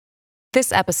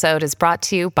This episode is brought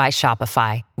to you by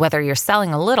Shopify. Whether you're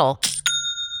selling a little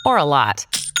or a lot,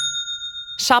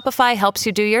 Shopify helps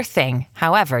you do your thing,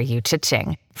 however you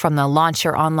cha-ching. From the launch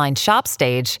your online shop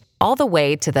stage, all the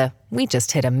way to the we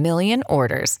just hit 1 million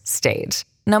orders stage.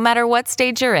 No matter what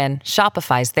stage you're in,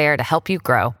 Shopify's there to help you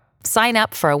grow. Sign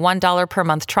up for a $1 per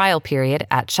month trial period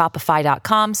at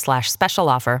shopify.com/special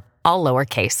offer, all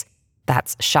lowercase.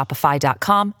 That's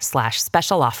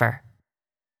shopify.com/special offer.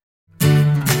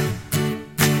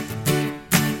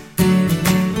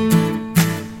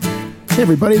 Hey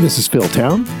everybody, this is Phil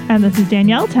Town. And this is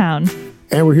Danielle Town.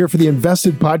 And we're here for the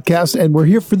Invested podcast, and we're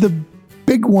here for the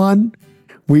big one.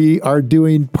 We are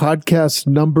doing podcast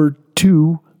number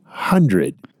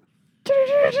 200.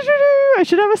 I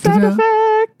should have a sound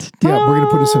effect. Yeah, we're going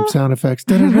to put in some sound effects.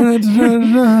 There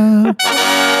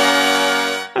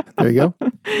you go.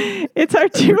 It's our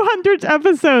 200th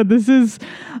episode. This is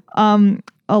a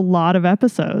lot of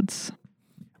episodes.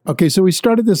 Okay, so we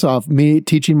started this off, me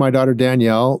teaching my daughter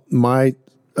Danielle my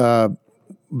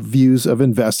views of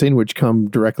investing, which come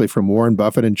directly from Warren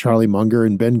Buffett and Charlie Munger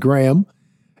and Ben Graham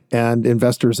and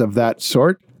investors of that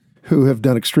sort who have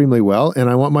done extremely well. And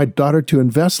I want my daughter to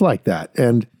invest like that.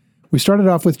 And we started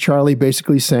off with Charlie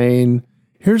basically saying,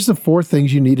 here's the 4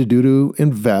 things you need to do to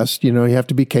invest. You know, you have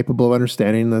to be capable of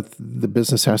understanding that the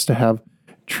business has to have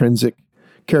intrinsic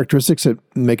characteristics that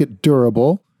make it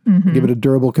durable. Give it a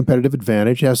durable competitive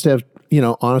advantage. It has to have,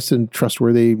 honest and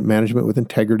trustworthy management with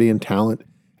integrity and talent.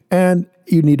 And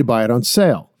you need to buy it on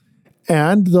sale.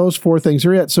 And those 4 things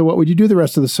are it. So what would you do the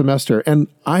rest of the semester? And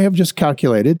I have just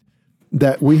calculated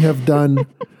that we have done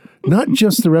not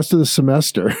just the rest of the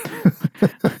semester.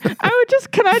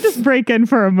 Can I just break in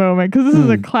for a moment? Because this is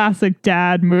a classic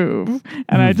dad move.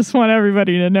 And I just want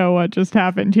everybody to know what just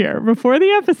happened here. Before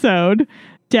the episode,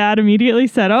 Dad immediately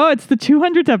said, it's the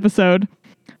 200th episode.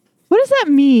 What does that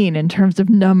mean in terms of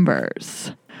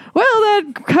numbers? Well,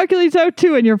 that calculates out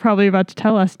too, and you're probably about to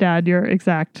tell us, Dad, your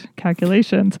exact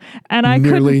calculations. And I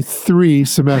nearly 3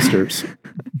 semesters.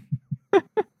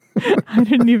 I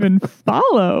didn't even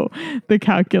follow the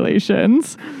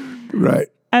calculations. Right.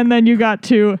 And then you got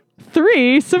to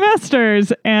 3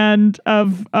 semesters and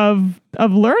of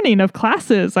learning, of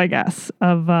classes, I guess,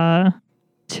 of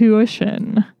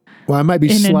tuition. Well, I might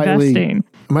be investing.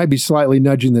 slightly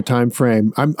nudging the time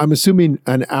frame. I'm assuming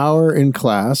an hour in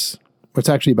class. It's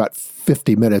actually about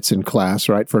 50 minutes in class,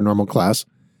 right, for a normal class.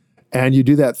 And you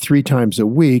do that 3 times a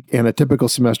week, and a typical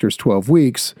semester is 12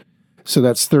 weeks. So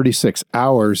that's 36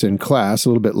 hours in class, a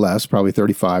little bit less, probably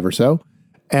 35 or so.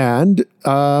 And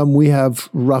we have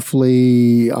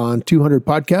roughly, on 200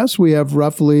 podcasts, we have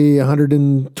roughly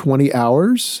 120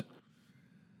 hours.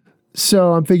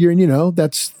 So I'm figuring,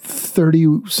 that's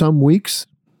 30 some weeks.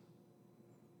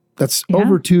 That's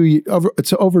over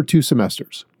 2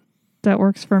 semesters. That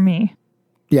works for me.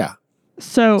 Yeah.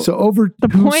 So over the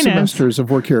 2 point semesters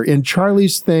of work here. In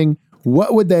Charlie's thing,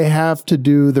 what would they have to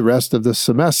do the rest of the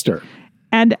semester?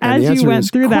 And as you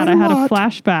went through that, I had a lot.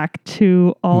 flashback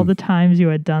to all the times you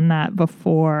had done that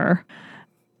before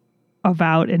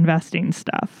about investing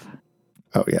stuff.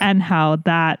 Oh, yeah. And how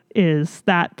that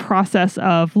process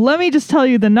of, let me just tell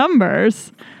you the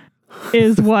numbers,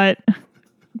 is what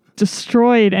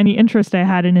destroyed any interest I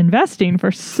had in investing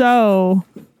for so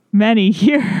many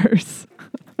years.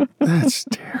 That's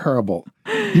terrible.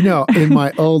 In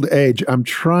my old age, I'm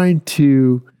trying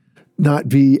to not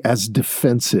be as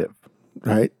defensive,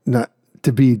 right? Not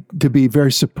to be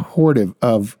very supportive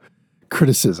of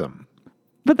criticism.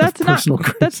 But that's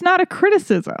not a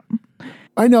criticism.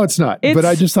 I know it's not, but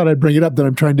I just thought I'd bring it up that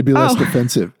I'm trying to be less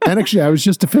defensive. And actually, I was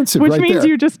just defensive Which right means there.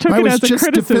 you just took it as a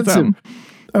criticism. Defensive.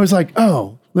 I was like,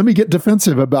 let me get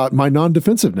defensive about my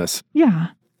non-defensiveness. Yeah,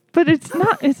 but it's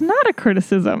not a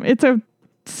criticism. It's a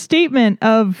statement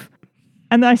of,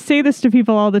 and I say this to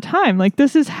people all the time, like,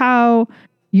 this is how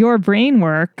your brain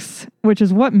works, which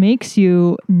is what makes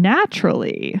you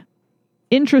naturally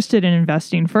interested in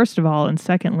investing, first of all, and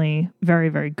secondly, very,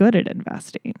 very good at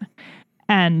investing.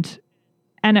 And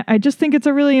I just think it's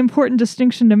a really important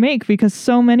distinction to make, because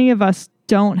so many of us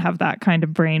don't have that kind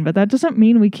of brain, but that doesn't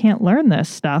mean we can't learn this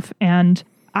stuff. And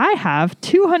I have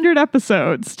 200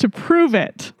 episodes to prove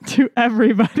it to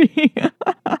everybody.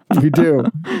 You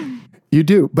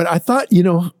do. But I thought,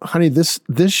 honey, this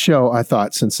show, I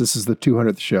thought, since this is the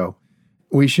 200th show,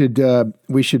 we should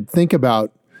think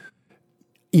about,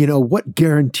 what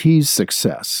guarantees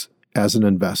success as an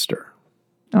investor.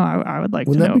 Oh, I would like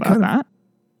to know about that.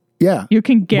 Yeah. You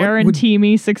can guarantee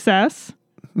me success?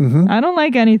 Mm-hmm. I don't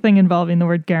like anything involving the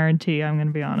word guarantee, I'm going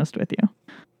to be honest with you.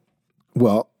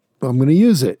 Well, I'm going to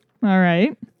use it. All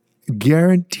right.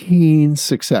 Guaranteeing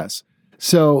success.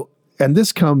 So and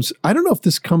this comes, I don't know if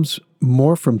this comes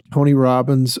more from Tony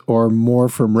Robbins or more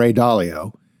from Ray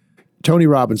Dalio. Tony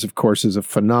Robbins, of course, is a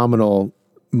phenomenal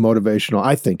motivational.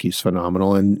 I think he's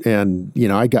phenomenal. And you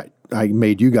know, I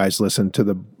made you guys listen to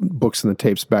the books and the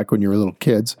tapes back when you were little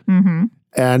kids. Mm-hmm.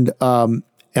 And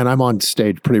I'm on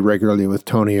stage pretty regularly with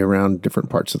Tony around different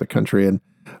parts of the country. And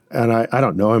I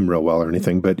don't know him real well or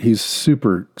anything, but he's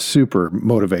super, super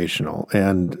motivational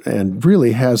and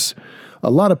really has a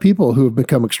lot of people who have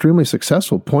become extremely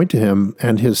successful point to him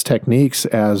and his techniques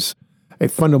as a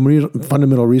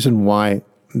fundamental reason why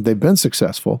they've been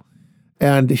successful.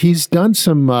 And he's done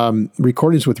some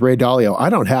recordings with Ray Dalio. I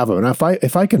don't have them. And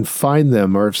if I can find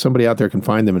them, or if somebody out there can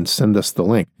find them and send us the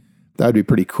link, that would be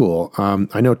pretty cool.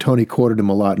 I know Tony quoted him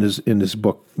a lot in his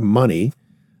book, Money.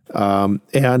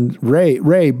 And Ray,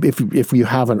 if you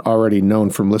haven't already known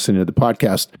from listening to the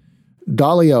podcast,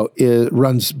 Dalio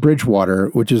runs Bridgewater,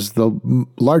 which is the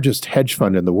largest hedge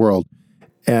fund in the world,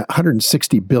 at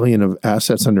 $160 billion of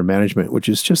assets under management, which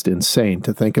is just insane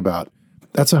to think about.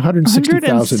 That's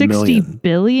 $160,000 million.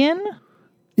 Billion?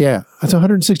 Yeah, that's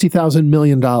 $160,000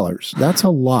 million. That's a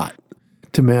lot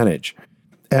to manage.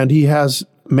 And he has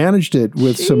managed it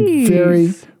with some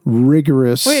very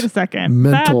rigorous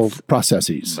mental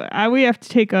processes. We have to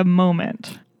take a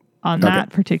moment on that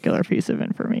particular piece of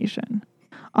information.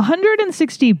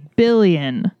 $160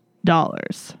 billion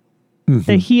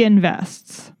that he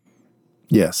invests.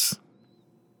 Yes.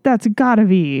 That's got to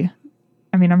be,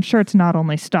 I mean, I'm sure it's not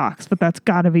only stocks, but that's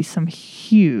got to be some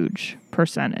huge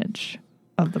percentage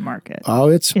of the market. Oh,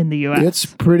 it's in the U.S. It's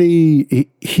pretty.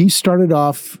 He started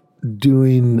off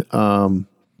doing.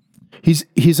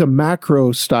 He's a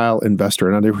macro style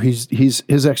investor, and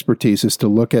his expertise is to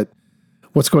look at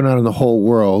what's going on in the whole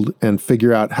world and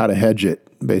figure out how to hedge it,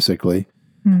 basically,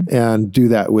 and do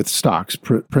that with stocks,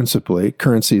 principally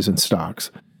currencies and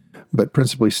stocks. But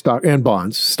principally stock and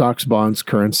bonds, stocks, bonds,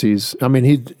 currencies. I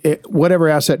mean, whatever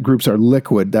asset groups are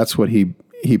liquid, that's what he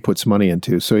puts money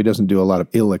into. So he doesn't do a lot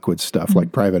of illiquid stuff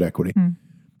like private equity.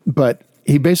 But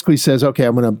he basically says, okay,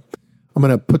 I'm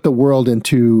gonna put the world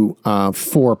into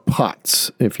 4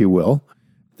 pots, if you will,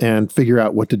 and figure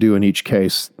out what to do in each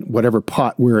case, whatever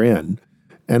pot we're in.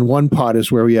 And one pot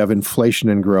is where we have inflation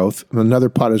and growth. Another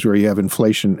pot is where you have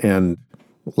inflation and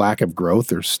lack of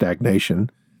growth or stagnation.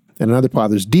 And another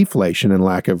pot is deflation and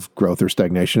lack of growth or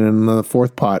stagnation. And the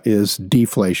 4th pot is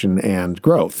deflation and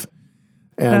growth.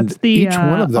 And that's the each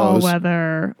one of those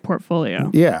all-weather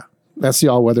portfolio. Yeah, that's the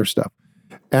all-weather stuff.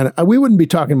 And we wouldn't be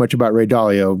talking much about Ray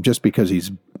Dalio just because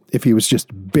if he was just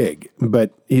big.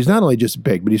 But he's not only just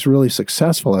big, but he's really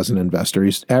successful as an investor.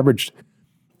 He's averaged,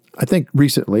 I think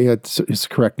recently, it's the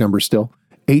correct number still,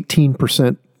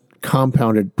 18%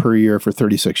 compounded per year for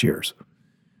 36 years.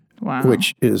 Wow.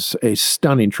 Which is a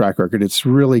stunning track record. It's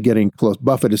really getting close.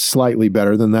 Buffett is slightly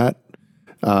better than that,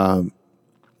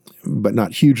 but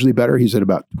not hugely better. He's at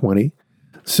about 20.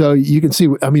 So you can see,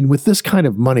 I mean, with this kind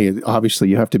of money, obviously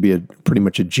you have to be pretty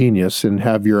much a genius and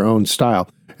have your own style.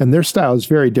 And their style is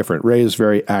very different. Ray is a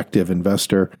very active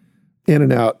investor, in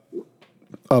and out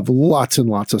of lots and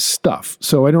lots of stuff.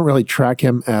 So I don't really track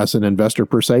him as an investor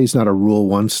per se. He's not a Rule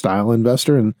 1 style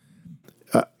investor. And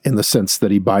in the sense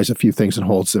that he buys a few things and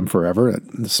holds them forever.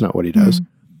 That's not what he does.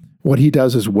 What he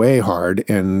does is way hard,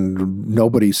 and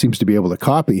nobody seems to be able to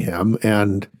copy him.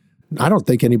 And I don't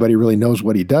think anybody really knows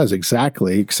what he does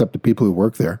exactly, except the people who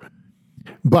work there.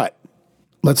 But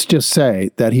let's just say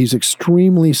that he's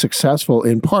extremely successful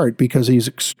in part because he's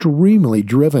extremely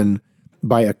driven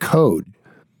by a code.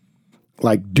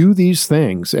 Like, do these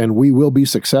things and we will be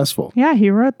successful. Yeah, he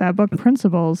wrote that book,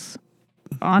 Principles,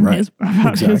 on his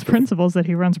principles that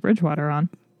he runs Bridgewater on.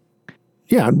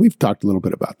 Yeah, and we've talked a little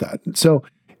bit about that. So,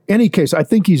 any case, I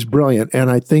think he's brilliant,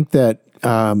 and I think that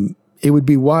it would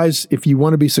be wise if you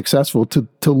want to be successful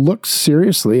to look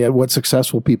seriously at what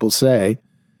successful people say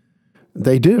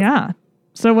they do. Yeah.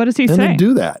 So, what does he say? And then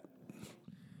do that.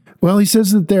 Well, he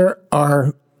says that there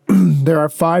are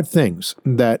 5 things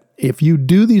that if you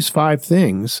do these 5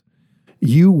 things,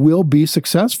 you will be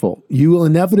successful. You will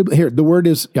inevitably, here, the word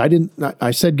is, I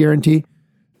said guarantee.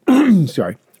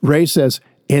 Sorry. Ray says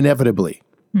inevitably,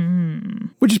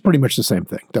 which is pretty much the same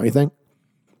thing, don't you think?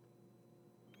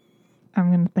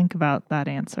 I'm going to think about that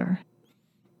answer.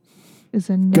 Is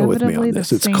Go with me on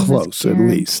this. It's close, at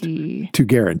least, to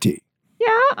guarantee. Yeah,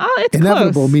 it's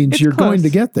inevitable close. means it's you're close. going to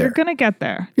get there. You're going to get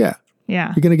there. Yeah.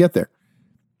 Yeah. You're going to get there.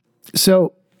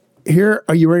 So here,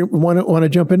 are you ready? Want to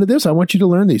jump into this? I want you to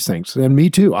learn these things, and me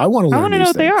too. I want to learn. I want to know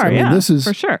what they are. I mean, this is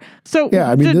for sure. So yeah,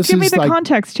 I mean, give me the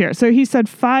context here. So he said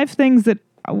 5 things that,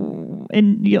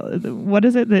 what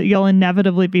is it that you'll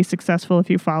inevitably be successful if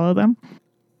you follow them?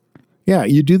 Yeah,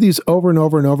 you do these over and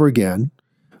over and over again,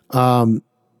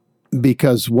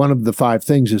 because one of the 5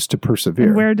 things is to persevere.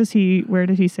 And where did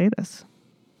he say this?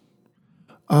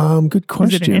 Good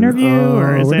question. Is it an interview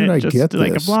or is where did I it just get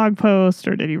like this? a blog post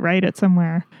or did he write it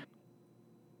somewhere?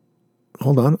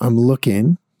 Hold on, I'm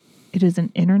looking. It is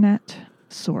an internet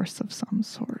source of some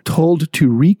sort. Told to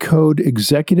Recode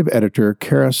executive editor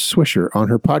Kara Swisher on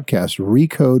her podcast,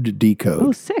 Recode Decode.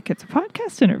 Oh, sick. It's a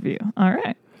podcast interview. All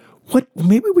right. What?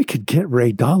 Maybe we could get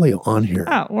Ray Dalio on here.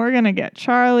 Oh, we're going to get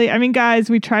Charlie. I mean, guys,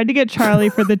 we tried to get Charlie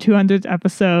for the 200th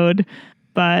episode,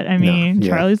 but I mean,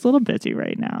 Charlie's a little busy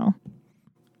right now.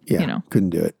 Yeah,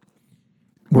 couldn't do it.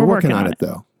 We're working on it,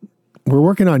 though. We're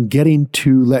working on getting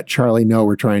to let Charlie know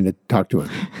we're trying to talk to him.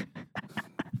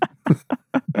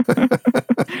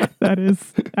 That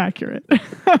is accurate.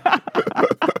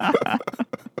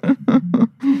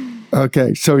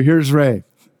 Okay, so here's Ray.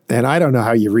 And I don't know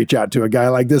how you reach out to a guy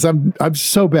like this. I'm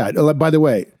so bad. By the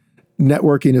way,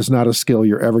 networking is not a skill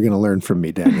you're ever going to learn from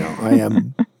me, Danielle. I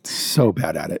am so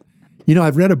bad at it. You know,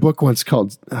 I've read a book once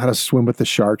called How to Swim with the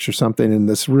Sharks or something, and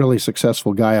this really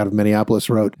successful guy out of Minneapolis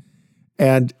wrote.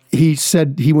 And he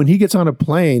said when he gets on a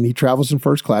plane, he travels in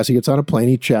first class, he gets on a plane,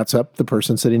 he chats up the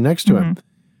person sitting next to him,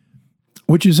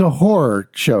 which is a horror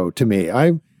show to me.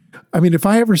 I mean, if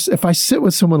I sit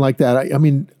with someone like that, I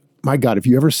mean, my God, if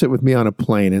you ever sit with me on a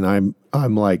plane and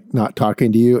I'm like not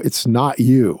talking to you, it's not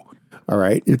you. All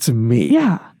right. It's me.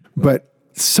 Yeah. But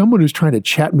someone who's trying to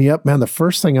chat me up, man, the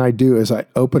first thing I do is I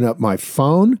open up my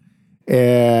phone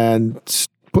and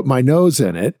put my nose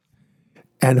in it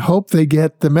and hope they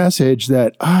get the message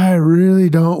that I really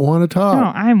don't want to talk.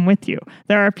 No, I'm with you.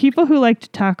 There are people who like to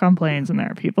talk on planes and there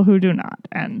are people who do not.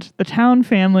 And the Town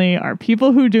family are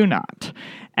people who do not.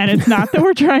 And it's not that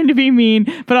we're trying to be mean,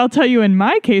 but I'll tell you in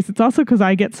my case, it's also because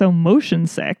I get so motion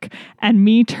sick and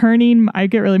I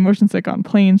get really motion sick on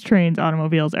planes, trains,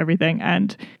 automobiles, everything.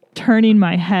 And turning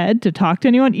my head to talk to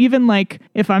anyone, even like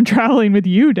if I'm traveling with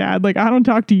you, Dad, like I don't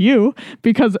talk to you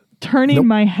because turning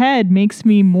my head makes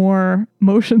me more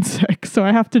motion sick. So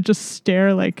I have to just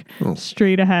stare like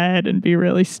straight ahead and be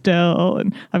really still.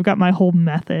 And I've got my whole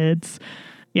methods.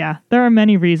 Yeah, there are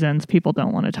many reasons people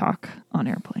don't want to talk on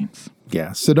airplanes.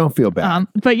 Yeah, so don't feel bad.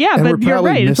 But you're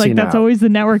right. It's like that's always the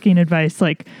networking advice,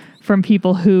 like from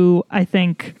people who I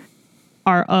think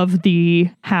are of the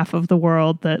half of the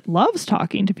world that loves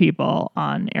talking to people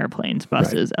on airplanes,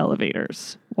 buses,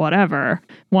 elevators, whatever,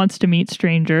 wants to meet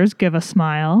strangers, give a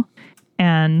smile,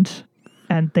 and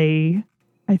they,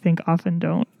 I think, often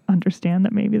don't understand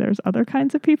that maybe there's other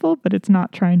kinds of people, but it's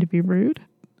not trying to be rude.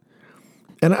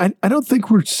 And I don't think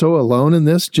we're so alone in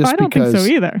this, just because I don't think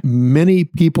so either. Many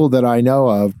people that I know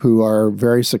of who are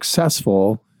very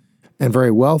successful and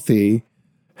very wealthy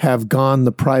have gone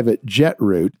the private jet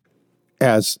route.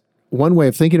 As one way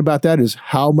of thinking about that is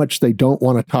how much they don't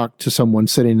want to talk to someone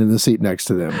sitting in the seat next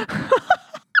to them.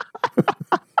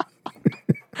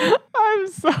 I'm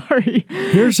sorry.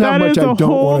 Here's how much I don't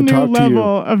want to talk to you. That is a whole new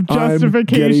level of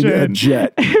justification. I'm getting a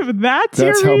jet. If that's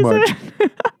your reason.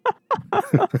 How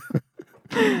much.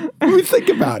 Let me think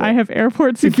about it. I have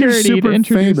airport security to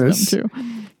introduce them to.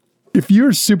 If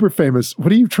you're super famous,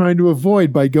 what are you trying to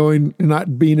avoid by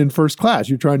not being in first class?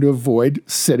 You're trying to avoid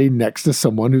sitting next to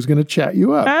someone who's going to chat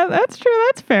you up. That's true.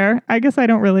 That's fair. I guess I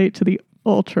don't relate to the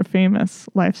ultra famous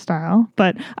lifestyle,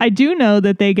 but I do know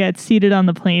that they get seated on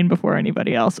the plane before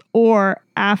anybody else or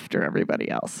after everybody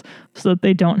else so that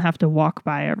they don't have to walk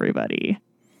by everybody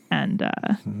and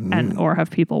or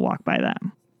have people walk by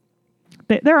them.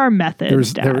 There are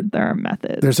methods, Dad. There are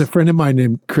methods. There's a friend of mine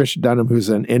named Krish Dunham who's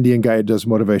an Indian guy who does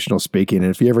motivational speaking.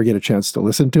 And if you ever get a chance to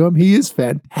listen to him, he is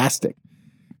fantastic.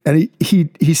 And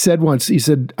he said once,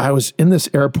 I was in this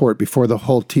airport before the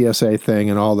whole TSA thing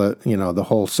and all the, the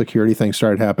whole security thing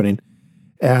started happening.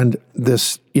 And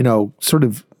this, sort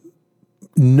of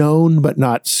known but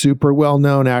not super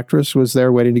well-known actress was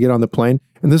there waiting to get on the plane.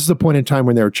 And this is the point in time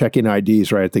when they were checking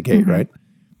IDs right at the gate, right?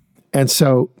 And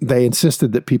so they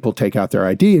insisted that people take out their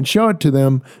ID and show it to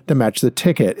them to match the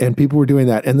ticket. And people were doing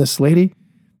that. And this lady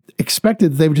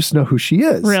expected they would just know who she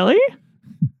is. Really?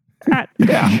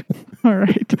 Yeah. All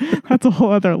right. That's a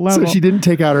whole other level. So she didn't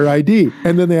take out her ID.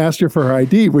 And then they asked her for her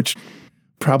ID, which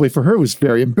probably for her was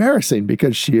very embarrassing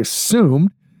because she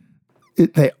assumed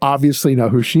they obviously know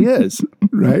who she is,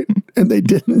 right? And they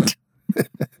didn't.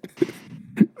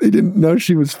 They didn't know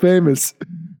she was famous.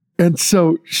 And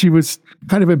so she was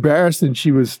kind of embarrassed and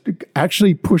she was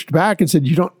actually pushed back and said,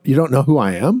 you don't know who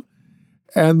I am?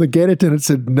 And the gate attendant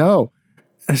said, no.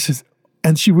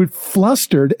 And she was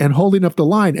flustered and holding up the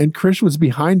line. And Krish was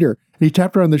behind her. And he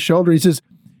tapped her on the shoulder. He says,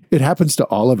 it happens to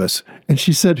all of us. And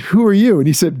she said, who are you? And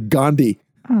he said, Gandhi.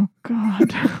 Oh,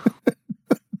 God.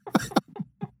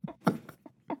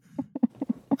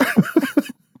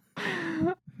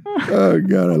 Oh,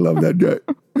 God, I love that guy.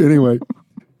 Anyway,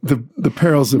 the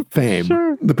perils of fame.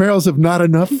 Sure. The perils of not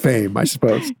enough fame, I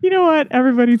suppose. You know what?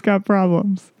 Everybody's got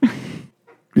problems.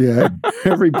 Yeah,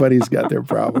 everybody's got their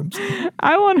problems.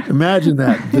 I want to Imagine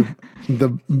that, the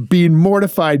being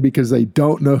mortified because they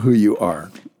don't know who you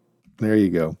are. There you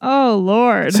go. Oh,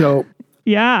 Lord. So,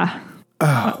 Yeah.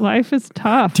 Life is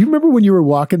tough. do you remember when you were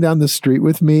walking down the street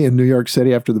with me in New York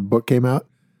City after the book came out?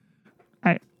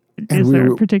 Is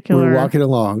there a particular... We were walking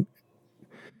along.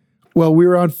 Well, we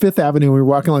were on Fifth Avenue. And we were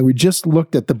walking along. We just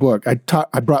looked at the book. I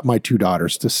brought my two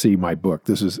daughters to see my book.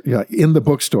 This is in the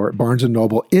bookstore at Barnes &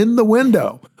 Noble, in the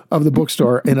window of the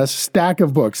bookstore, in a stack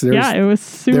of books. Yeah, it was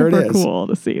there it super is. cool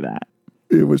to see that.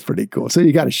 It was pretty cool. So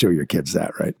you got to show your kids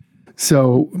that, right?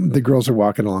 So the girls are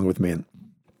walking along with me.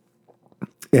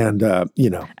 And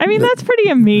you know. I mean, that's pretty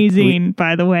amazing,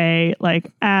 by the way,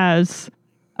 like as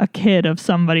a kid of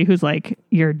somebody who's like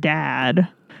your dad.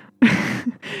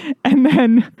 And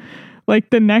then like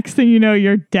the next thing you know,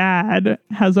 your dad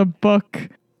has a book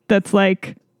that's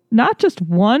like not just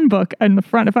one book in the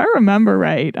front. If I remember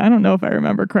right, I don't know if I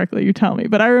remember correctly, you tell me,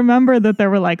 but I remember that there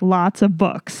were like lots of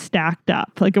books stacked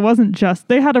up. Like it wasn't just,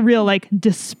 they had a real like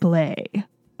display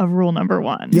of Rule Number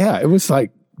 1. Yeah, it was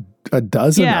like a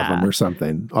dozen of them or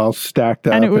something, all stacked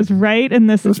up. And it was right in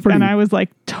this, pretty... and I was like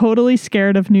totally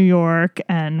scared of New York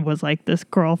and was like this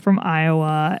girl from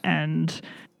Iowa, and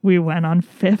we went on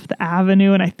Fifth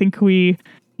Avenue, and I think we,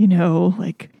 you know,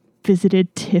 like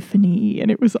visited Tiffany,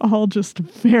 and it was all just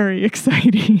very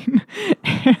exciting.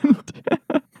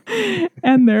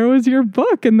 And there was your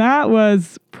book, and that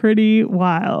was pretty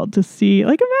wild to see.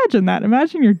 Like, imagine that.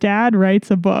 Imagine your dad writes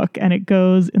a book and it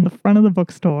goes in the front of the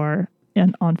bookstore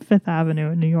and on Fifth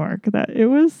Avenue in New York. That it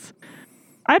was,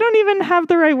 I don't even have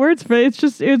the right words for it.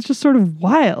 It's just sort of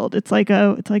wild. It's like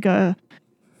a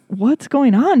what's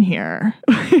going on here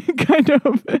kind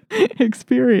of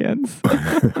experience.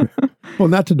 Well,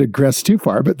 not to digress too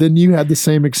far, but then you had the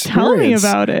same experience. Tell me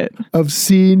about it. Of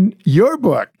seeing your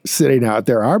book sitting out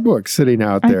there, our book sitting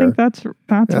out there. I think that's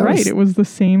right. It was the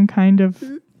same kind of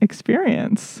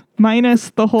experience, minus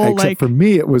the whole Except for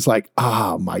me, it was like,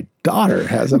 my daughter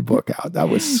has a book out. That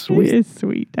was sweet. It is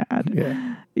sweet, Dad.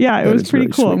 Yeah, it That was is pretty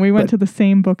really cool. sweet, And we went to the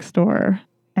same bookstore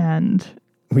and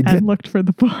looked for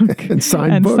the book and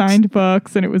signed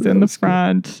books. And it was in the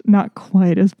front. Cool. Not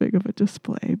quite as big of a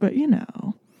display, but you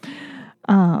know.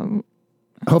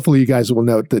 Hopefully you guys will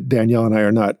note that Danielle and I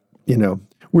are not, you know,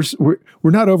 we're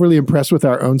not overly impressed with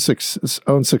our own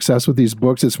success with these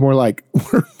books. It's more like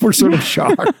we're sort of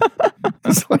shocked.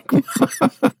 It's like,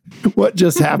 what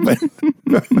just happened?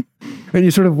 And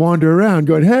you sort of wander around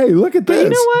going, hey, look at this. But you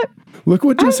know what? Look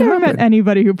what just happened. I've never met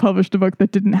anybody who published a book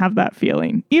that didn't have that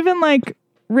feeling. Even like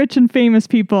rich and famous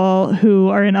people who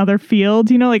are in other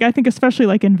fields, you know, like I think especially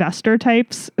like investor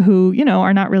types who, you know,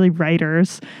 are not really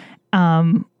writers.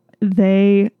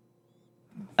 They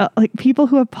like people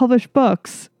who have published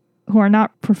books who are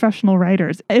not professional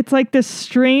writers. It's like this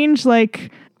strange,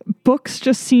 like books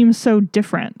just seem so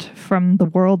different from the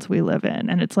worlds we live in.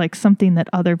 And it's like something that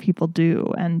other people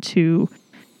do. And to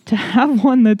have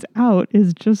one that's out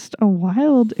is just a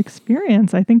wild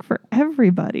experience, I think, for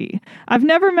everybody. I've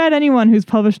never met anyone who's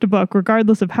published a book,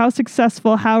 regardless of how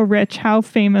successful, how rich, how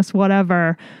famous,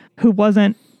 whatever, who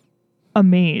wasn't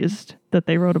amazed that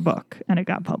they wrote a book and it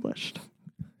got published.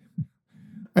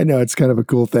 I know, it's kind of a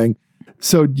cool thing.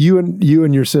 So you and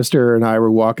your sister and I were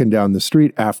walking down the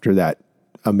street after that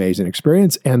amazing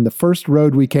experience, and the first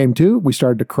road we came to, we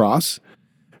started to cross.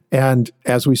 And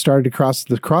as we started to cross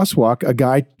the crosswalk, a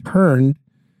guy turned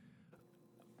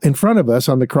in front of us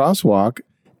on the crosswalk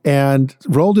and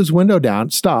rolled his window down,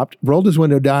 stopped, rolled his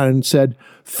window down and said,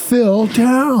 "Phil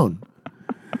down."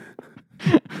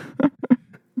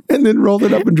 And then rolled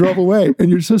it up and drove away. And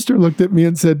your sister looked at me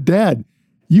and said, "Dad,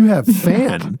 you have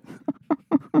fan."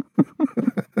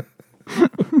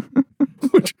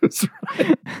 Which was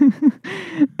right.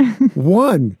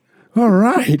 One. All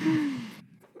right.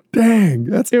 Dang,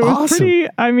 that's it was awesome. Pretty,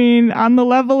 I mean, on the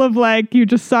level of like, you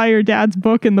just saw your dad's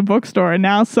book in the bookstore and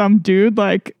now some dude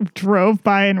like drove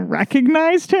by and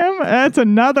recognized him. That's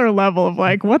another level of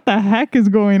like, what the heck is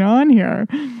going on here?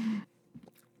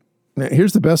 Now,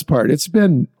 here's the best part. It's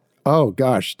been,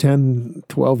 10,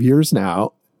 12 years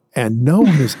now, and no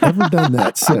one has ever done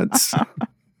that since.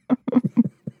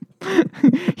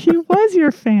 He was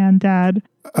your fan, Dad.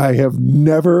 I have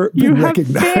never been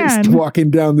recognized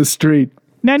walking down the street.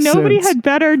 Now, nobody had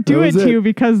better do it to you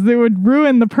because they would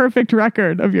ruin the perfect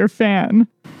record of your fan.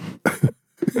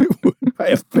 I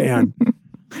have fan.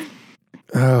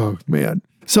 Oh, man.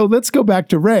 So let's go back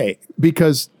to Ray,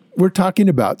 because we're talking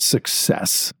about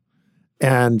success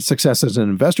and success as an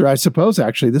investor. I suppose,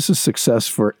 actually, this is success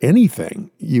for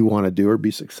anything you want to do or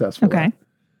be successful Okay. at.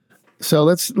 So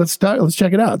let's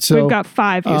check it out. So We've got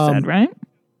 5, you said, right?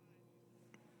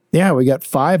 yeah, we got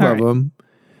 5 All of right. them.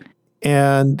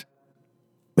 And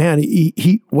man,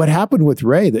 he what happened with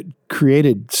Ray that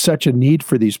created such a need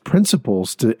for these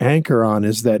principles to anchor on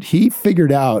is that he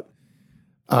figured out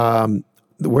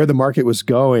where the market was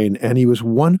going, and he was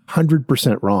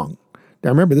 100% wrong. Now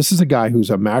remember, this is a guy who's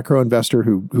a macro investor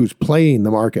who's playing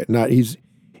the market.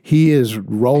 He is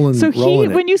rolling. So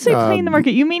rolling when you say playing the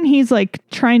market, you mean he's like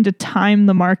trying to time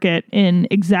the market in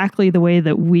exactly the way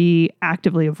that we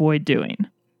actively avoid doing.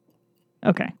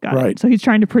 Okay, got Right. it. So he's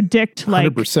trying to predict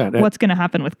like 100%. what's going to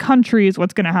happen with countries,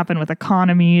 what's going to happen with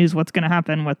economies, what's going to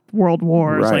happen with world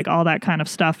wars, Right. like all that kind of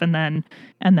stuff, and then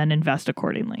invest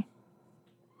accordingly.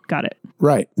 Got it.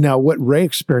 Right. Now, what Ray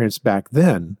experienced back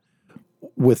then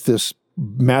with this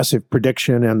massive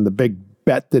prediction and the big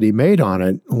bet that he made on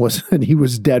it was that he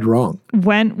was dead wrong.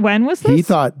 When was this? He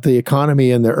thought the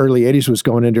economy in the early 80s was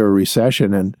going into a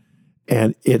recession,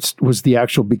 and it was the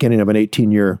actual beginning of an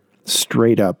 18-year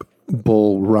straight up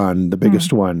bull run, the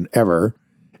biggest one ever.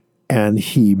 And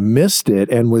he missed it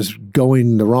and was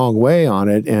going the wrong way on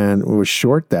it and was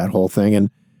short that whole thing. And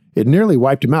it nearly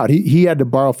wiped him out. He had to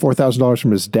borrow $4,000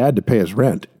 from his dad to pay his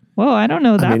rent. Whoa, I don't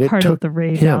know that mean, it part of took the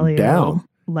Ray him Dalio down.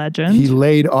 legend. He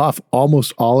laid off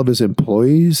almost all of his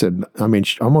employees and,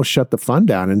 almost shut the fund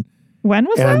down. And When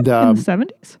was and, that? In the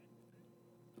 70s?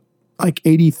 like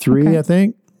 83, Okay. I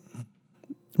think.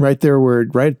 Right there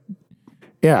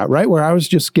right where I was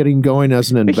just getting going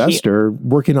as an investor,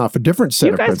 working off a different set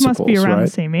You of guys principles. must be around right?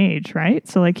 the same age, right?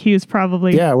 So like he was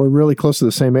probably Yeah, we're really close to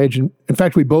the same age. And in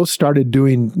fact, we both started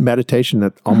doing meditation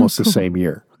at almost the same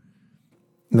year,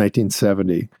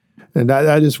 1970. And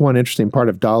that is one interesting part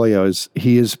of Dalio is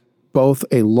he is both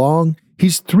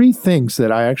he's 3 things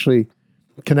that I actually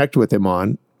connect with him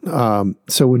on.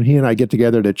 So when he and I get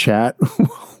together to chat,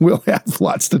 we'll have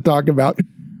lots to talk about.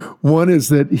 One is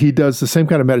that he does the same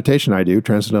kind of meditation I do,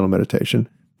 transcendental meditation,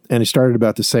 and he started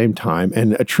about the same time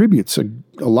and attributes a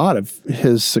lot of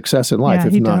his success in life, Yeah,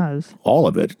 if he not does. all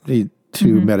of it,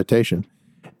 to meditation.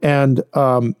 And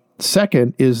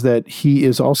second is that he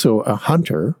is also a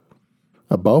hunter,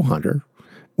 a bow hunter,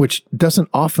 which doesn't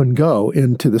often go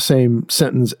into the same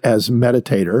sentence as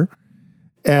meditator.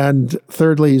 And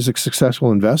thirdly, he's a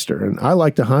successful investor. And I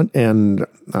like to hunt, and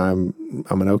I'm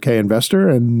an okay investor,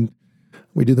 and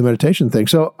we do the meditation thing.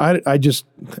 So I just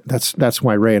that's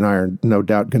why Ray and I are no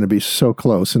doubt going to be so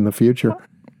close in the future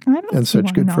I don't and see such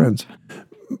why good not. friends.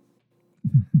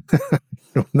 I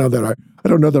don't know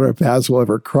that our paths will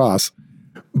ever cross.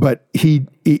 But he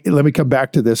let me come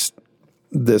back to this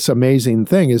amazing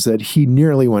thing is that he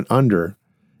nearly went under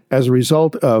as a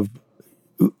result of,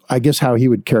 I guess how he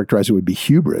would characterize it would be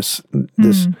hubris,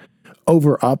 this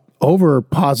over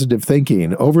positive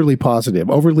thinking, overly positive,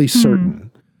 overly certain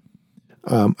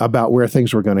about where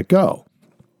things were going to go.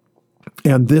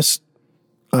 And this,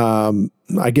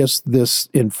 I guess this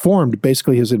informed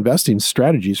basically his investing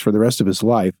strategies for the rest of his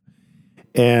life.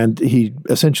 And he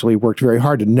essentially worked very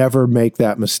hard to never make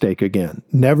that mistake again,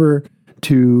 never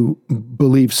to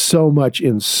believe so much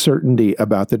in certainty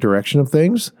about the direction of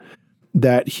things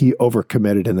that he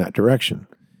overcommitted in that direction,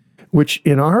 which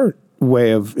in our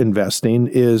way of investing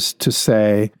is to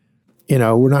say,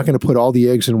 we're not going to put all the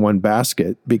eggs in one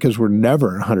basket because we're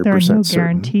never 100% There are no certain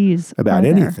guarantees about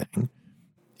are there? anything.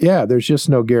 Yeah, there's just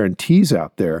no guarantees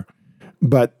out there.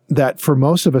 But that for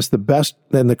most of us, the best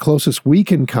and the closest we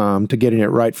can come to getting it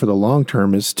right for the long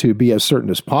term is to be as certain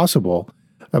as possible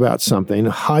about something,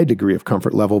 a high degree of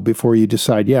comfort level before you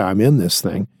decide, yeah, I'm in this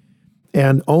thing.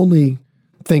 And only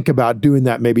think about doing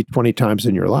that maybe 20 times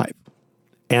in your life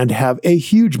and have a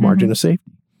huge margin of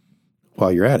safety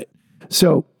while you're at it.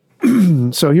 So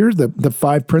here's the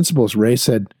 5 principles Ray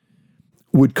said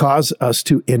would cause us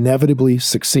to inevitably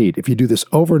succeed if you do this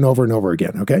over and over and over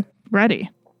again, okay? Ready.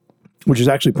 Which is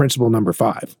actually principle number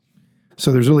 5.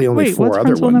 So there's really only Wait, 4 what's other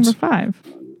principle ones number 5?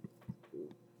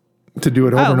 to do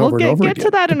it over and over and over get again.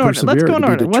 to that in order. Let's persevere, go in to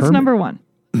be order. What's determined. number 1?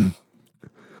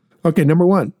 Okay, number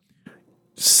 1,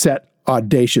 set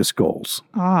audacious goals.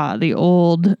 The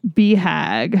old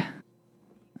BHAG.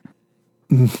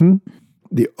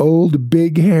 The old,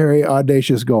 big, hairy,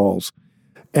 audacious goals.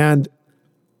 And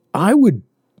I would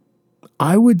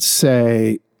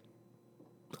say,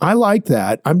 I like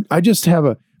that.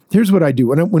 Here's what I do.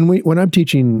 When I'm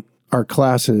teaching our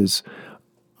classes,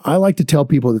 I like to tell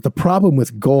people that the problem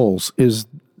with goals is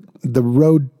the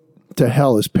road to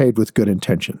hell is paved with good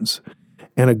intentions.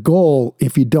 And a goal,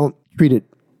 if you don't treat it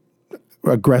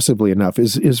aggressively enough,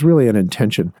 is really an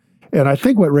intention. And I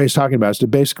think what Ray's talking about is to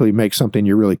basically make something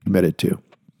you're really committed to.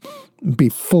 Be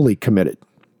fully committed.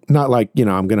 Not like,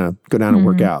 I'm going to go down and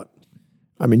work out.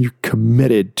 I mean, you're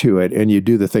committed to it and you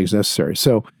do the things necessary.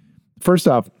 So first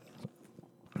off,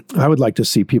 I would like to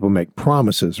see people make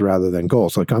promises rather than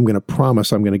goals. Like, I'm going to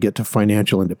promise I'm going to get to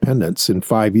financial independence in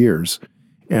 5 years.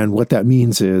 And what that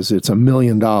means is it's $1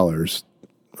 million or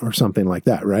something like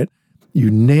that, right? You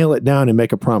nail it down and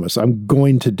make a promise. I'm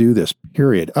going to do this,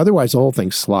 period. Otherwise, the whole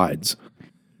thing slides.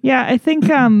 Yeah, I think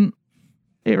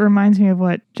it reminds me of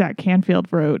what Jack Canfield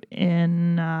wrote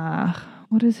in,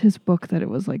 what is his book that it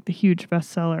was like the huge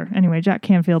bestseller? Anyway, Jack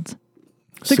Canfield's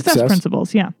Success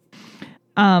Principles, yeah.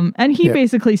 And he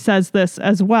basically says this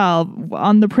as well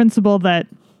on the principle that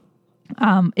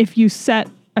if you set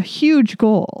a huge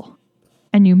goal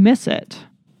and you miss it,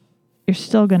 you're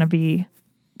still going to be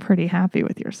pretty happy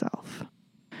with yourself.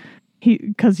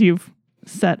 Because you've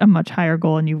set a much higher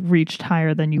goal and you reached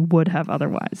higher than you would have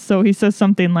otherwise. So he says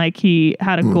something like he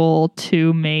had a goal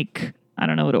to make, I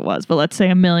don't know what it was, but let's say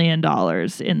 $1 million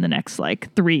in the next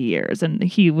 3 years, and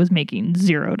he was making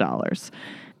 $0.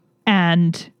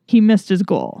 And he missed his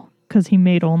goal because he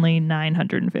made only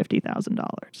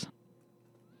 $950,000.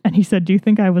 And he said, "Do you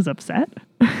think I was upset?"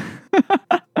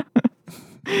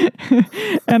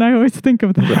 And I always think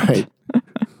of that.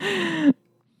 Right.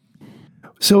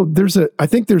 So I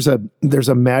think there's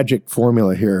a magic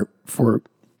formula here for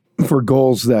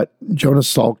goals that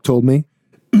Jonas Salk told me.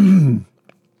 And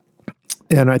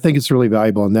I think it's really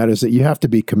valuable. And that is that you have to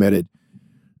be committed.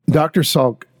 Dr.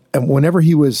 Salk, whenever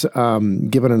he was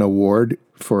given an award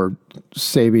for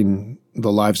saving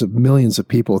the lives of millions of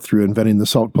people through inventing the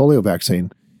Salk polio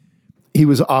vaccine, he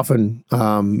was often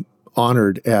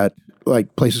honored at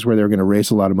places where they were going to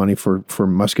raise a lot of money for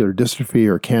muscular dystrophy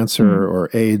or cancer or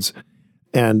AIDS.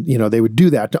 And, they would do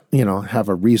that to, have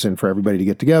a reason for everybody to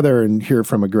get together and hear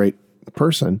from a great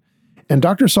person. And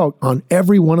Dr. Salk, on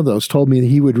every one of those, told me that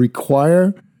he would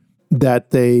require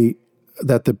that the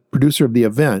producer of the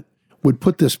event would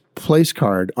put this place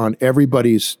card on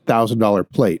everybody's $1,000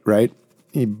 plate, right?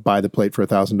 You buy the plate for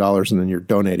 $1,000 and then you're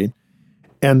donating.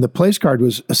 And the place card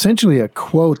was essentially a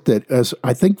quote that is,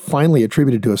 I think, finally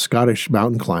attributed to a Scottish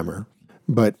mountain climber,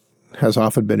 but has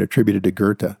often been attributed to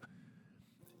Goethe.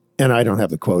 And I don't have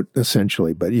the quote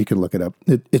essentially, but you can look it up.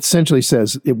 It essentially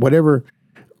says that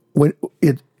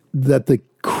the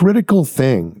critical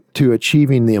thing to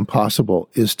achieving the impossible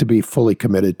is to be fully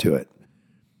committed to it.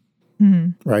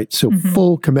 Mm-hmm. Right? So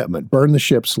full commitment, burn the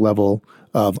ships level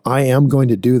of I am going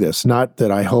to do this. Not that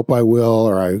I hope I will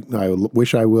or I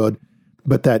wish I would,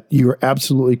 but that you're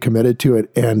absolutely committed to it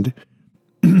and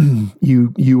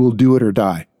you will do it or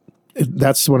die.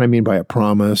 That's what I mean by a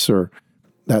promise or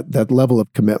that level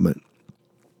of commitment.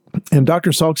 And Dr.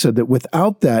 Salk said that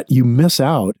without that, you miss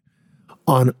out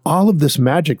on all of this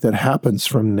magic that happens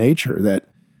from nature, that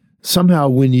somehow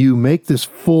when you make this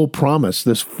full promise,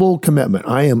 this full commitment,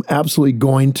 I am absolutely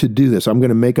going to do this, I'm going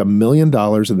to make $1 million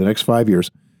in the next 5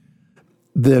 years,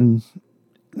 then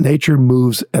nature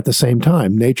moves at the same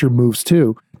time. Nature moves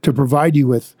too, to provide you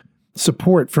with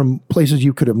support from places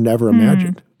you could have never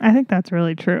imagined. I think that's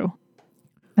really true.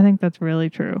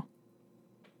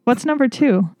 What's number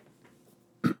 2?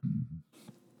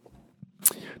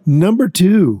 Number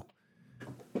 2,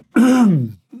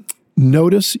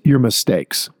 notice your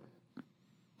mistakes.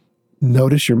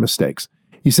 Notice your mistakes.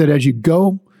 He said, as you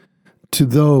go to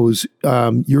those,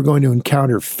 you're going to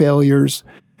encounter failures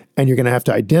and you're going to have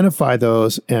to identify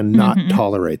those and not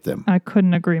tolerate them. I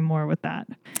couldn't agree more with that.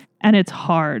 And it's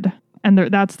hard. And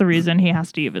that's the reason he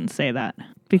has to even say that,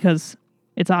 because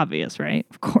it's obvious, right?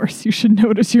 Of course, you should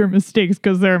notice your mistakes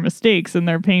because they're mistakes and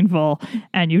they're painful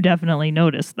and you definitely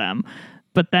notice them.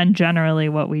 But then generally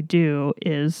what we do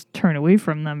is turn away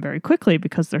from them very quickly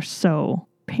because they're so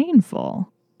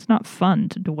painful. It's not fun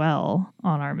to dwell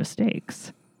on our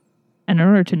mistakes. And in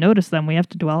order to notice them, we have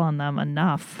to dwell on them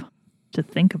enough to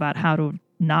think about how to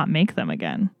not make them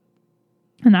again.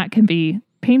 And that can be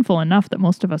painful enough that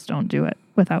most of us don't do it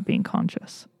without being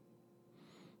conscious.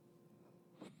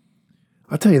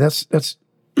 I'll tell you, that's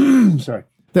sorry.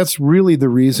 That's really the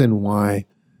reason why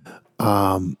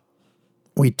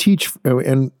we teach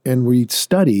and we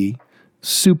study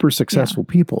super successful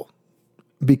people,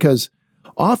 because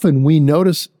often we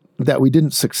notice that we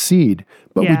didn't succeed,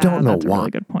 but we don't know that's why. A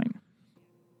really good point.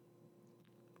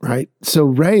 Right? So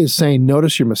Ray is saying,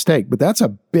 notice your mistake, but that's a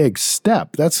big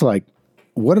step. That's like,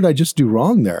 what did I just do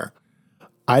wrong there?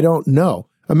 I don't know.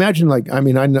 Imagine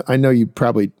I know you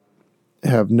probably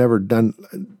have never done,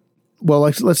 well,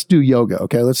 let's do yoga.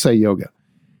 Okay. Let's say yoga.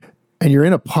 and you're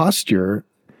in a posture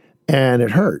and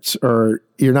it hurts, or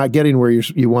you're not getting where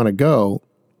you want to go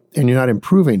and you're not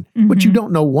improving, but you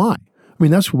don't know why. I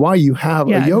mean, that's why you have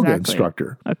a yoga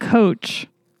instructor, a coach.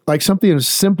 Like something as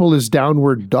simple as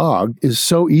downward dog is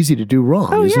so easy to do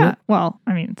wrong, isn't it? Well,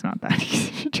 I mean, it's not that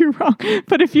easy to do wrong,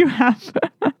 but if you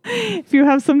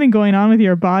have something going on with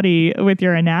your body, with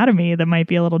your anatomy that might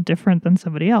be a little different than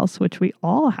somebody else, which we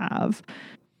all have,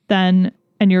 then,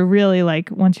 and you're really like,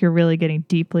 once you're really getting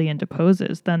deeply into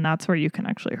poses, then that's where you can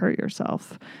actually hurt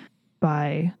yourself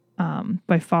by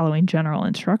following general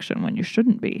instruction when you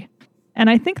shouldn't be. And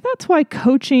I think that's why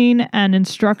coaching and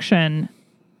instruction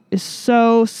is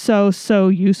so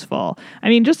useful. I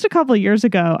mean, just a couple of years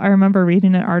ago, I remember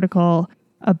reading an article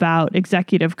about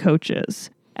executive coaches.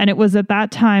 And it was at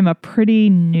that time a pretty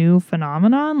new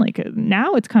phenomenon. Like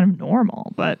now it's kind of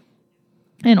normal, but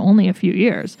in only a few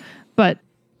years. But,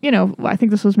 you know, I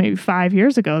think this was maybe 5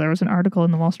 years ago. There was an article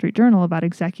in the Wall Street Journal about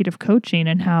executive coaching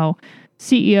and how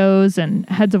CEOs and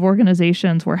heads of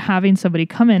organizations were having somebody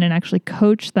come in and actually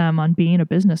coach them on being a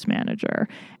business manager.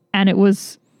 And it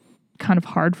was kind of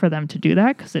hard for them to do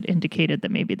that because it indicated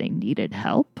that maybe they needed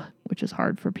help, which is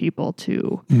hard for people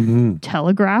to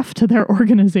telegraph to their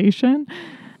organization.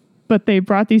 But they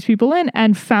brought these people in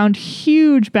and found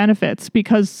huge benefits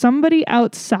because somebody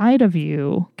outside of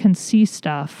you can see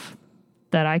stuff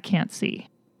that I can't see.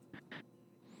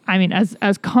 I mean,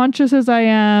 as conscious as I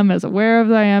am, as aware as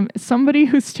I am, somebody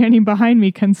who's standing behind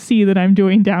me can see that I'm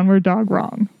doing downward dog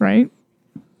wrong, right?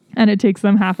 And it takes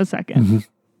them half a second.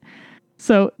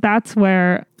 So that's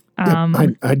where,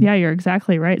 you're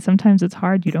exactly right. Sometimes it's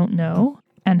hard. You don't know.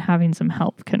 And having some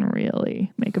help can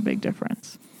really make a big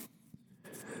difference.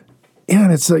 Yeah,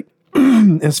 and it's like,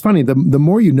 it's funny. The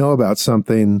more you know about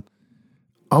something,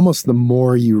 almost the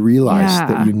more you realize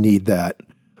that you need that.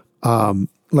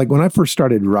 Like when I first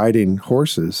started riding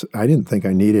horses, I didn't think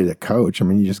I needed a coach. I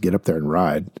mean, you just get up there and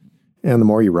ride. And the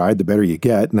more you ride, the better you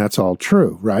get. And that's all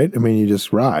true, right? I mean, you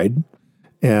just ride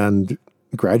and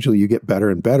gradually you get better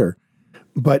and better.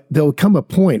 But there'll come a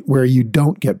point where you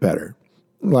don't get better.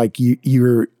 Like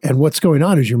and what's going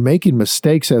on is you're making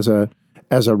mistakes as a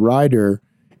rider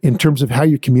in terms of how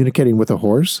you're communicating with a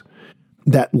horse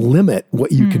that limit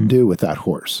what you can do with that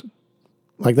horse.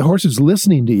 Like the horse is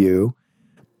listening to you,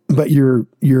 but your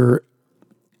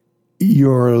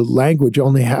language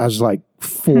only has like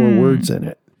 4 words in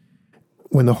it,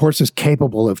 when the horse is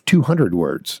capable of 200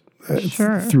 words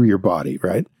through your body,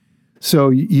 right?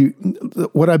 So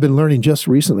what I've been learning just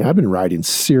recently, I've been riding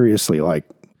seriously, like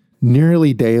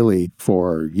nearly daily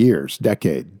for years,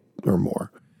 decade or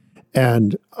more.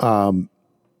 And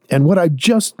what I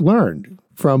just learned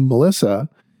from Melissa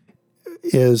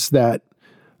is that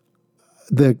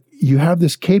you have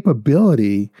this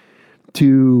capability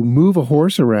to move a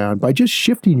horse around by just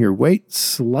shifting your weight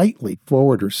slightly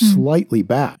forward or slightly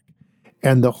back.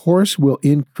 And the horse will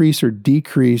increase or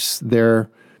decrease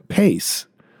their pace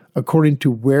according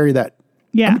to where that,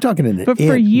 I'm talking in an But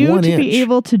for you to be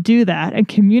able to do that and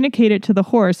communicate it to the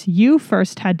horse, you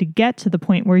first had to get to the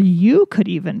point where you could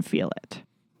even feel it.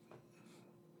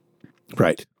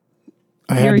 Right.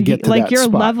 I had to get to like that you're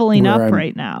spot leveling up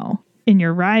right now in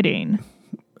your riding,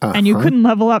 and you couldn't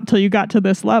level up till you got to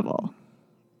this level.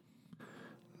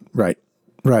 Right.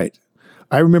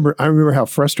 I remember how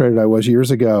frustrated I was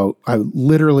years ago. I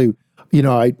literally,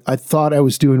 I thought I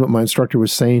was doing what my instructor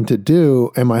was saying to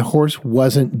do, and my horse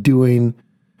wasn't doing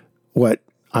what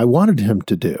I wanted him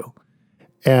to do.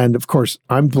 And of course,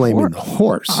 I'm blaming the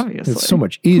horse. Obviously. It's so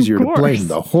much easier to blame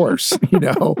the horse,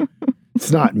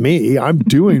 It's not me. I'm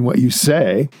doing what you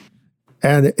say.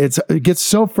 And it gets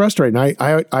so frustrating.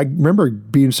 I remember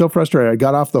being so frustrated. I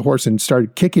got off the horse and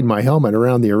started kicking my helmet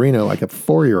around the arena like a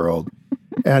 4-year-old.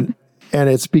 And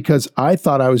it's because I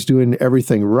thought I was doing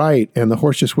everything right and the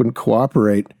horse just wouldn't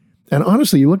cooperate. And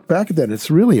honestly, you look back at that, it's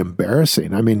really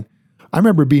embarrassing. I mean, I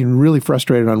remember being really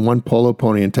frustrated on one polo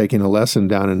pony and taking a lesson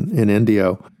down in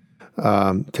Indio.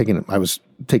 I was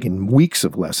taking weeks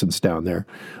of lessons down there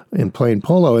and playing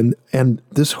polo. And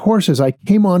this horse, as I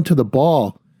came onto the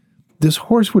ball, this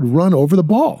horse would run over the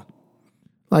ball.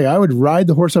 Like I would ride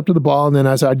the horse up to the ball, and then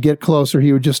as I'd get closer,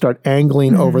 he would just start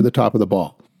angling over the top of the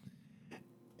ball.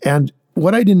 And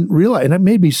what I didn't realize, and it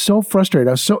made me so frustrated,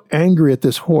 I was so angry at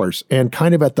this horse and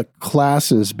kind of at the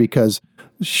classes, because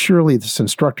surely this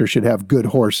instructor should have good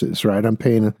horses, right? I'm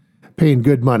paying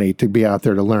good money to be out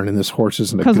there to learn, and this horse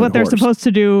isn't a good horse. Because what they're supposed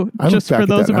to do, just for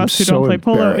those of us who don't play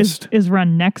polo, is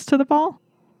run next to the ball?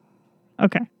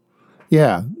 Okay.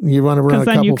 Yeah, you run around a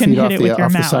couple feet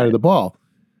off the side of the ball.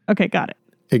 Okay, got it.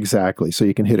 Exactly, so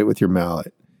you can hit it with your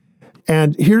mallet.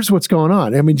 And here's what's going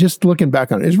on. I mean, just looking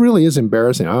back on it, it really is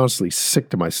embarrassing. I'm honestly sick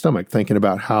to my stomach thinking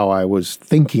about how I was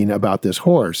thinking about this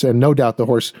horse. And no doubt the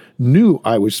horse knew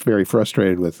I was very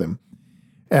frustrated with him.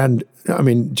 And I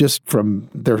mean, just from,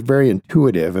 they're very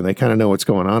intuitive and they kind of know what's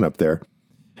going on up there.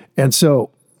 And so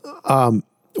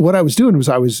what I was doing was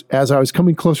as I was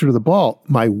coming closer to the ball,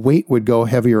 my weight would go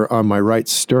heavier on my right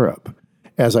stirrup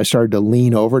as I started to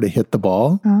lean over to hit the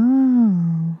ball.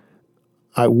 Oh.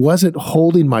 I wasn't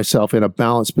holding myself in a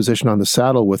balanced position on the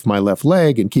saddle with my left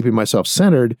leg and keeping myself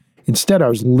centered. Instead, I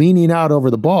was leaning out over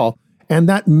the ball, and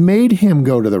that made him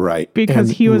go to the right. Because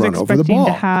and he was run over the expecting ball.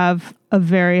 to have a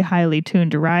very highly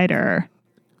tuned rider.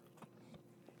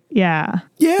 Yeah.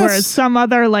 Yes. Whereas some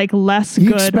other like less He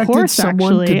good expected horse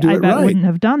someone to actually, do I it bet right. wouldn't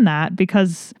have done that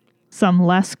because some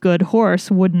less good horse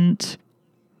would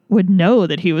know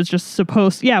that he was just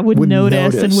supposed, would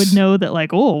notice and would know that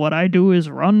like, oh, what I do is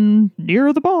run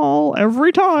near the ball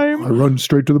every time. I run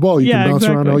straight to the ball. You can bounce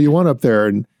around all you want up there.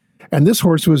 And this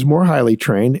horse was more highly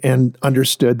trained and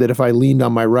understood that if I leaned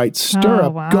on my right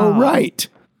stirrup, go right.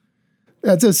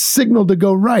 That's a signal to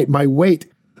go right. My weight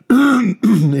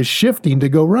is shifting to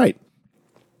go right.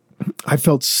 I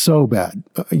felt so bad.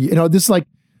 This is like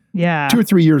 2 or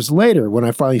 3 years later when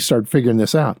I finally started figuring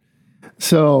this out.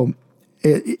 So,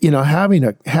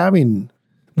 having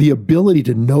the ability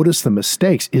to notice the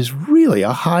mistakes is really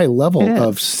a high level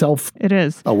of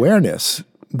self-awareness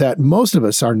that most of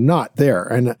us are not there.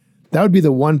 And that would be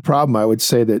the one problem I would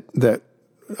say that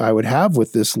I would have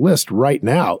with this list right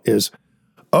now is,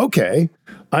 okay,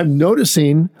 I'm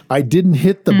noticing I didn't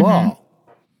hit the ball,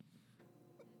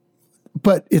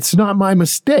 but it's not my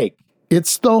mistake.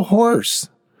 It's the horse.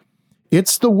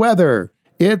 It's the weather.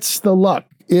 It's the luck.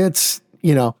 It's,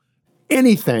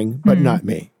 anything, but not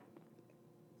me.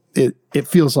 It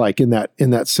feels like in that,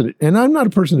 and I'm not a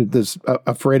person that's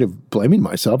afraid of blaming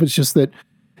myself. It's just that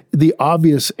the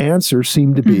obvious answer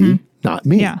seemed to be not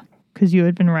me. Yeah, because you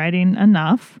had been writing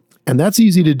enough. And that's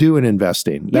easy to do in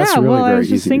investing. That's really very I was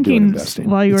just easy to do in thinking investing.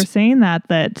 while you were saying that,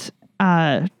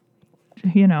 I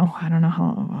don't know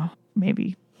how,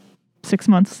 maybe 6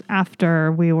 months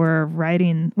after we were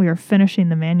finishing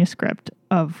the manuscript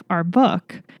of our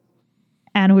book,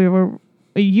 and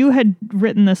you had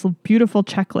written this beautiful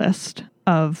checklist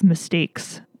of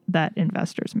mistakes that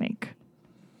investors make.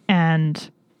 And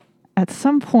at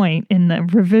some point in the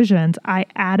revisions, I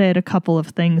added a couple of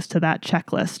things to that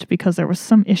checklist because there was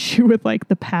some issue with like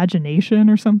the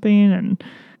pagination or something. And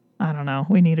I don't know,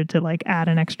 we needed to like add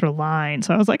an extra line.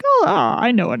 So I was like, oh,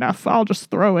 I know enough. I'll just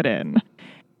throw it in.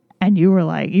 And you were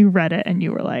like, you read it and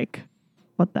you were like,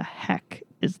 what the heck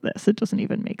is this? It doesn't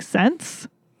even make sense.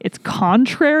 It's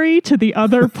contrary to the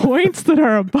other points that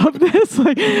are above this.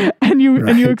 Like, and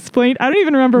you explained, I don't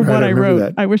even remember what I wrote.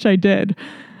 That. I wish I did.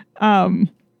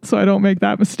 So I don't make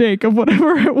that mistake of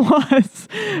whatever it was.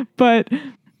 But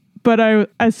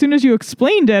as soon as you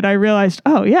explained it, I realized,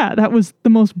 oh yeah, that was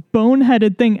the most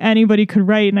boneheaded thing anybody could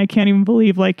write. And I can't even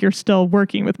believe like you're still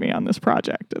working with me on this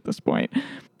project at this point.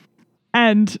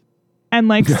 And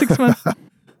like 6 months.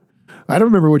 I don't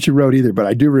remember what you wrote either, but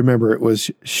I do remember it was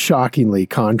shockingly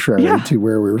contrary to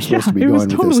where we were supposed to be going with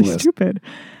this list. It was totally stupid.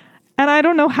 And I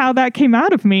don't know how that came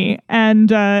out of me.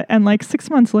 And like 6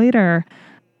 months later,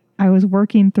 I was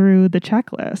working through the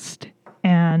checklist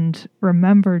and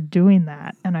remembered doing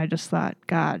that. And I just thought,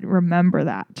 God, remember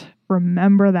that.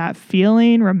 Remember that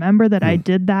feeling. Remember that I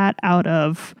did that out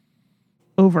of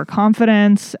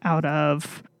overconfidence, out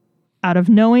of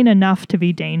knowing enough to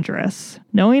be dangerous,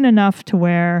 knowing enough to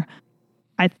where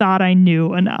I thought I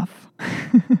knew enough.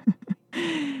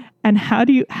 And how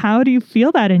do you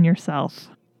feel that in yourself?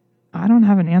 I don't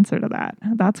have an answer to that.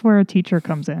 That's where a teacher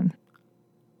comes in.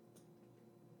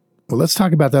 Well, let's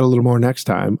talk about that a little more next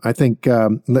time. I think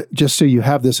just so you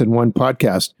have this in one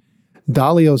podcast,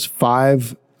 Dalio's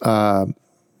five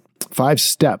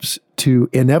steps to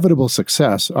inevitable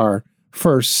success are: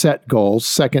 first, set goals;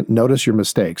 second, notice your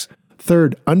mistakes;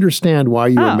 third, understand why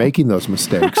you are making those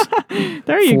mistakes.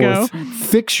 There you Fourth, go.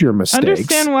 Fix your mistakes.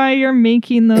 Understand why you're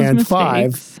making those and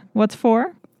mistakes. 5. What's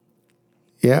 4?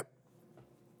 Yep.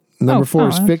 Number 4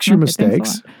 is fix your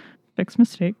mistakes. Fix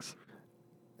mistakes.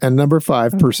 And number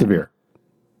 5, persevere.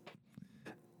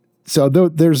 So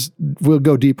we'll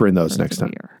go deeper in those next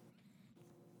time.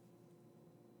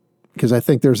 Because I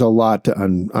think there's a lot to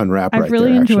unwrap right there. I've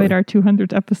really enjoyed our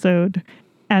 200th episode,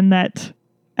 and that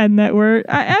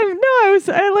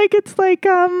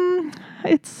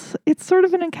it's sort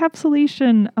of an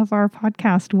encapsulation of our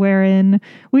podcast wherein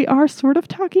we are sort of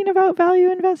talking about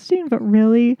value investing, but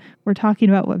really we're talking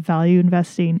about what value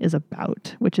investing is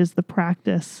about, which is the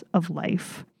practice of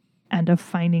life. and of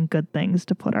finding good things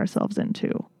to put ourselves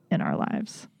into in our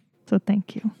lives. So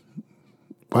thank you.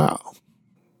 Wow.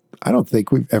 I don't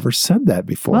think we've ever said that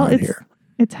before on here.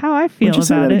 It's how I feel Would you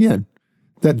say about that it. again?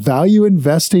 That value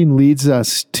investing leads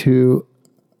us to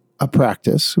a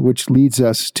practice, which leads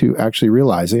us to actually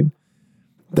realizing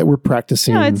that we're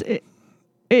practicing. Yeah,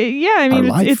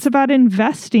 it's about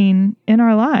investing in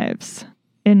our lives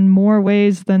in more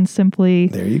ways than simply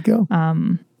There you go.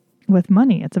 with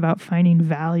money. It's about finding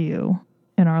value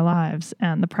in our lives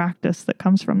and the practice that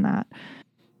comes from that.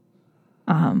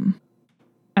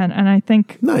 And I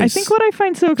think Nice. I think what I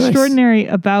find so extraordinary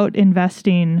about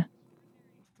investing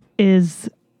is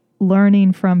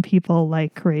learning from people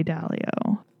like Ray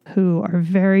Dalio, who are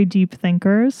very deep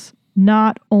thinkers,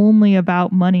 not only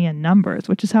about money and numbers,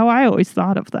 which is how I always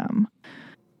thought of them,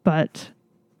 but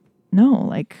no,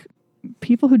 like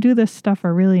people who do this stuff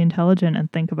are really intelligent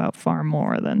and think about far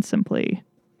more than simply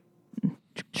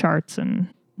charts and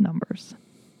numbers.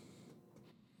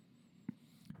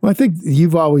 Well, I think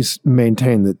you've always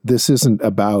maintained that this isn't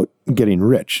about getting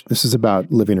rich. This is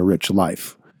about living a rich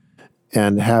life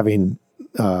and having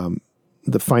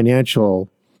the financial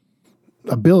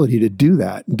ability to do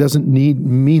that. It doesn't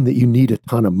mean that you need a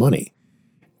ton of money.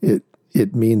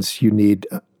 It means you need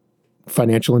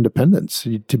financial independence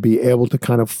to be able to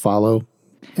kind of follow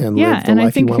and live the life you want to live. Yeah, and I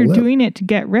think you're doing it to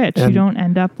get rich. You don't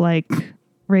end up like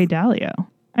Ray Dalio.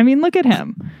 I mean, look at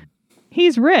him.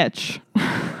 He's rich.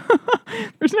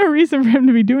 There's no reason for him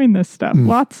to be doing this stuff.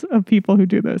 Lots of people who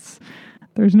do this.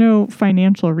 There's no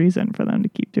financial reason for them to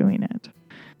keep doing it.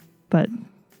 But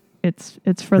it's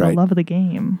for the love of the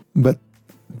game. But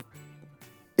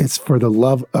it's for the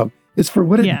love of, it's for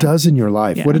what it does in your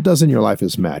life. Yeah. What it does in your life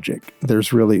is magic.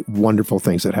 There's really wonderful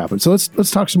things that happen. So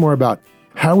let's talk some more about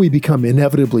how we become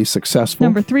inevitably successful.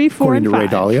 Number 3, 4, according and 5.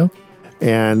 to Ray Dalio.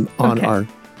 And on our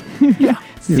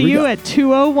See you at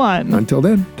 2:01. Until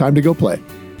then, time to go play.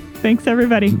 Thanks,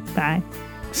 everybody. Bye.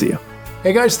 See ya.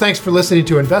 Hey guys, thanks for listening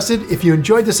to Invested. If you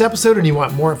enjoyed this episode and you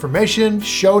want more information,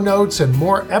 show notes, and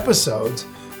more episodes,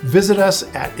 visit us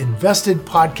at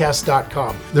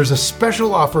investedpodcast.com. There's a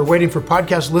special offer waiting for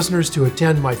podcast listeners to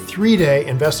attend my 3-day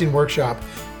investing workshop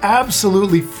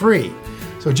absolutely free.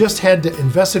 So just head to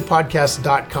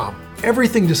investedpodcast.com.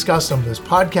 Everything discussed on this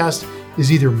podcast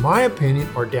is either my opinion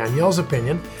or Danielle's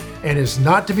opinion and is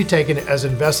not to be taken as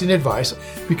investing advice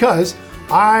because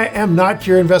I am not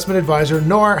your investment advisor,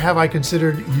 nor have I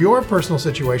considered your personal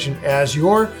situation as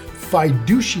your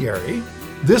fiduciary.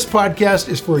 This podcast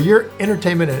is for your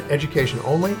entertainment and education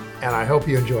only, and I hope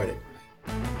you enjoyed it.